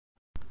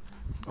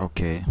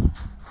Okay,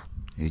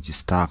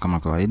 nilijistar kama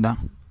kawaida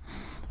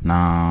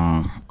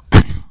na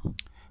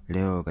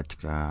leo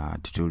katika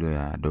tutorial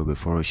ya Adobe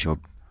Photoshop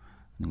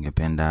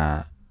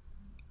ningependa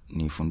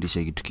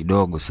nifundishe kitu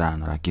kidogo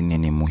sana lakini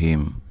ni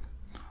muhimu.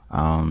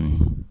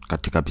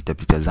 Katika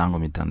pita zangu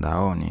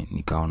mitandaoni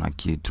nikaona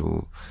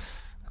kitu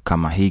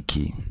kama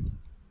hiki.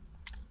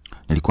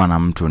 Nilikuwa na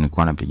mtu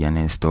nilikuwa napiga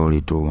naye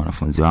story tu,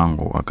 wanafunzi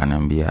wangu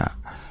wakaniambia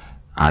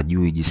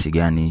ajui jinsi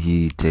gani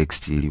hii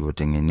text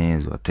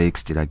ilivyotengenezwa,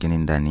 text lakini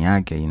ndani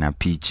yake ina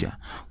picha,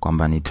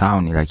 kwamba ni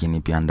town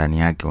lakini pia ndani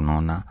yake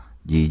unaona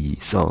jiji.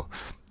 So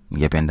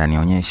ningependa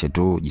nionyeshe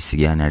tu jinsi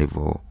gani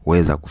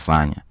alivyoweza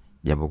kufanya,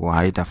 japokuwa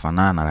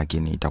haitafanana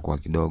lakini itakuwa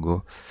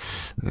kidogo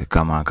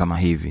kama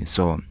hivi.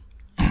 So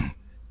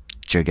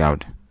check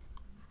out.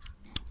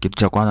 Kitu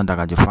cha kwanza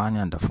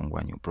nitakachofanya,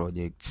 nitafungua new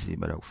projects.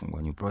 Baada ya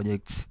kufungua new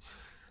projects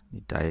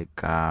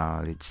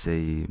nitaweka, let's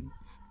say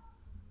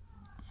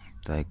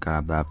nitaweka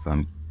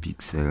hapa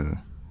pixel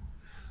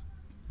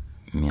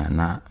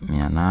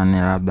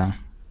 800 labda,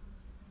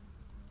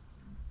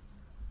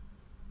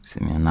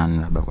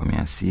 800 labda kwa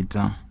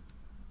 600.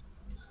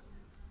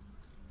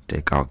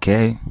 Nitaweka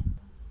okay.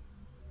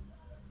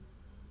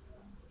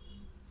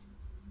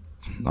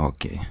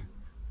 Okay.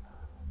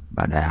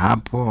 Baada ya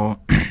hapo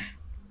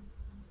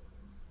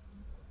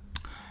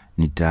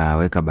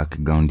nitaweka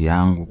background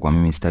yangu. Kwa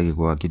mimi sitaki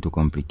kuwa kitu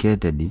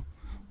complicated.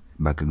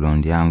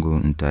 Background yangu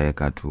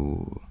nitaweka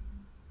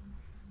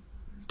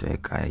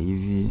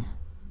hivi.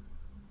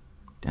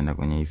 Nitaenda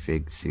kwenye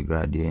effects,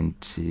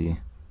 gradient,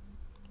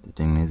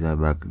 nitengeneza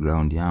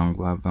background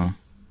yangu hapa.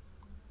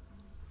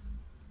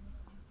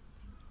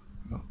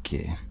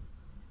 Okay.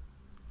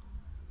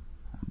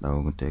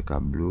 Hapa nitaweka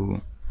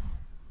blue.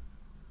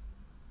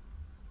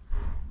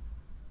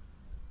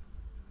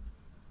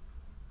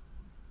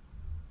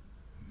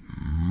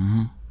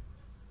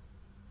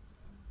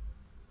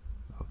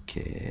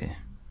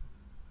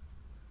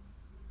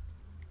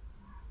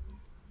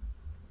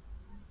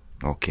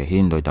 Okay,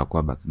 hii ndio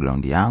itakuwa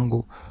background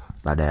yangu.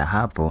 Baada ya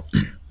hapo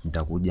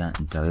nitakuja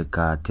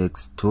nitaweka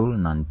text tool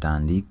na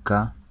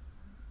nitaandika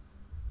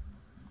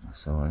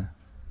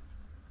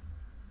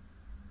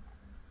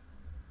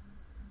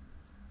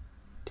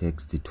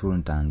text tool,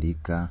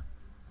 nitaandika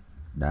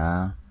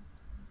da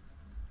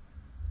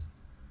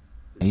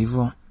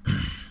hivyo.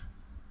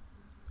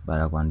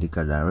 Baada ya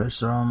kuandika Dar es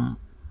Salaam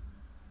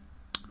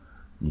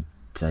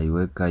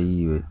nitaiweka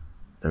hii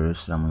Dar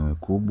es Salaam iwe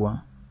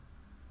kubwa.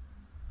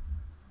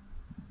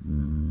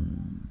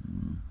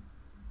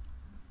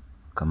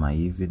 Kama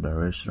hivi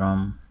Dar es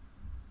Salaam.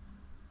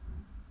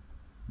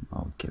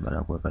 Okay, baada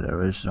ya kuweka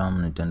Dar es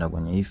Salaam nitaenda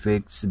kwenye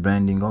effects,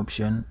 branding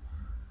option.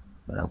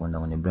 Baada ya kwenda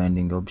kwenye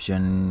branding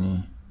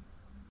option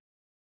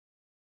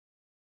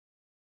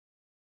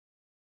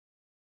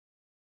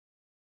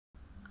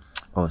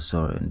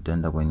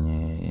nitaenda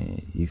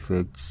kwenye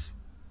effects,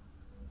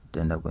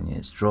 nitaenda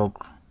kwenye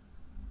stroke.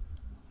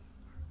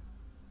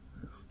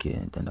 Okay,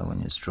 nitaenda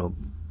kwenye stroke,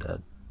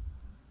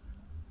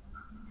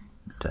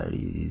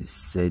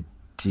 set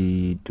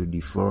to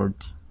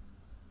default.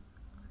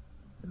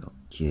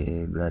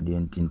 Okay,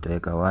 gradient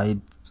nitaweka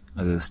white,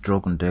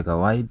 stroke nitaweka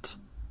white.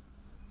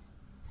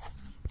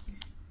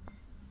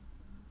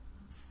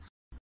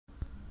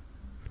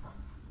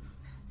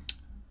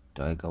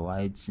 Nitaweka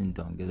white,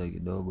 nitaongeza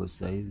kidogo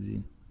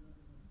size.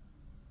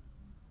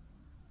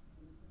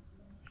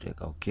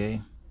 Nitaweka okay.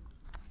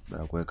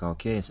 Baada ya kuweka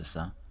okay,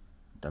 sasa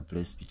nita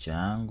place picha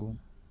yangu.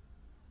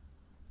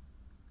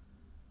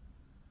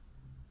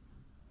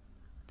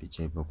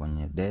 Picha ipo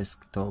kwenye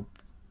desktop.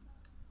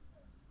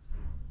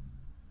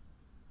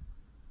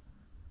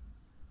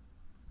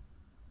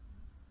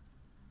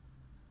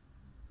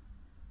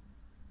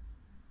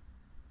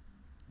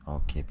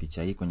 Okay,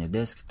 picha hii kwenye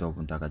desktop,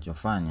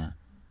 nitakachofanya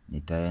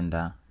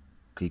nitaenda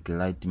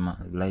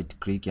right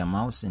click ya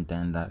mouse,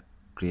 nitaenda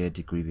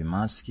create creepy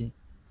mask.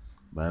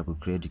 Baada ya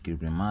create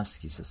creepy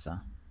mask,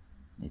 sasa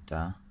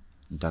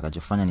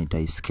nitakachofanya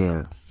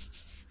nitaiscale.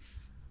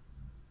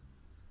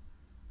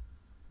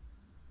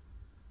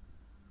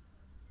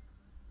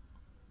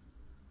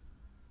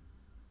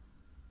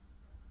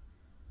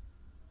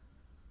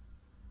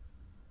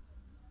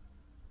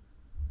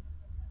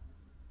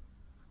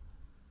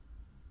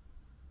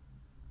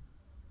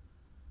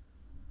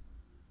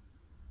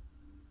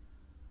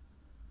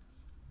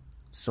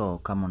 So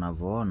kama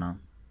unavyoona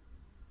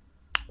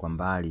kwa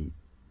mbali,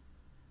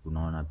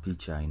 unaona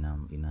picha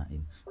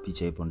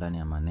picha ipo ndani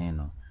ya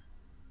maneno.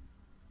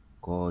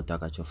 Kwa hiyo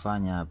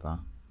utakachofanya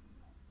hapa,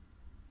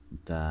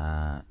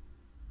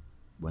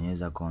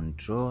 nitabonyeza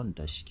control,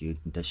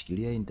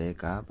 nitashikilia hii,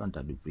 nitaweka hapa,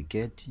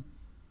 nitaduplicate,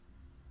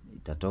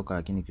 itatoka,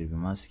 lakini creepy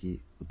mask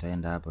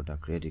utaenda hapa, uta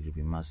create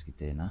creepy mask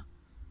tena.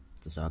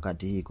 Sasa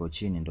wakati hii iko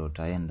chini ndio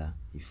utaenda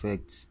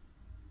effects,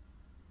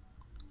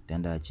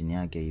 utaenda chini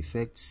yake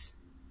effects,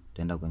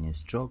 utaenda kwenye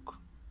stroke,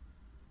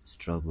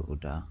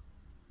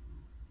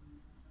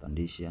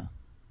 utapandisha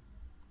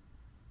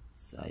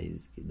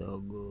size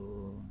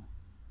kidogo,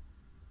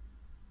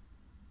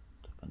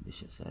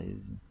 utapandisha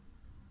size,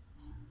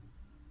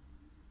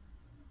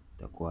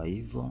 itakuwa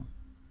hivyo.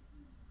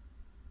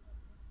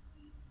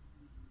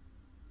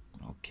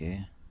 Okay,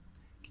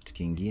 kitu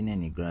kingine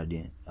ni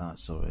gradient.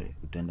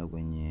 Utaenda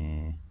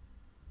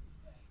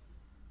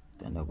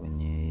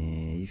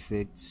kwenye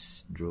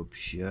effects, drop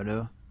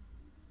shadow.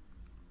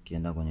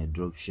 Ukienda kwenye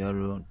drop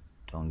shadow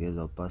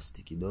utaongeza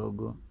opacity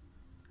kidogo.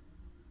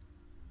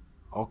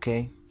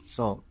 Okay,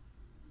 so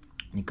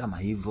ni kama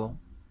hivyo,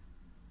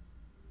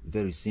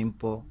 very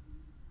simple.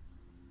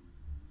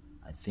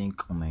 I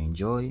think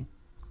umeenjoy.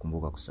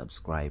 Kumbuka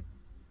kusubscribe.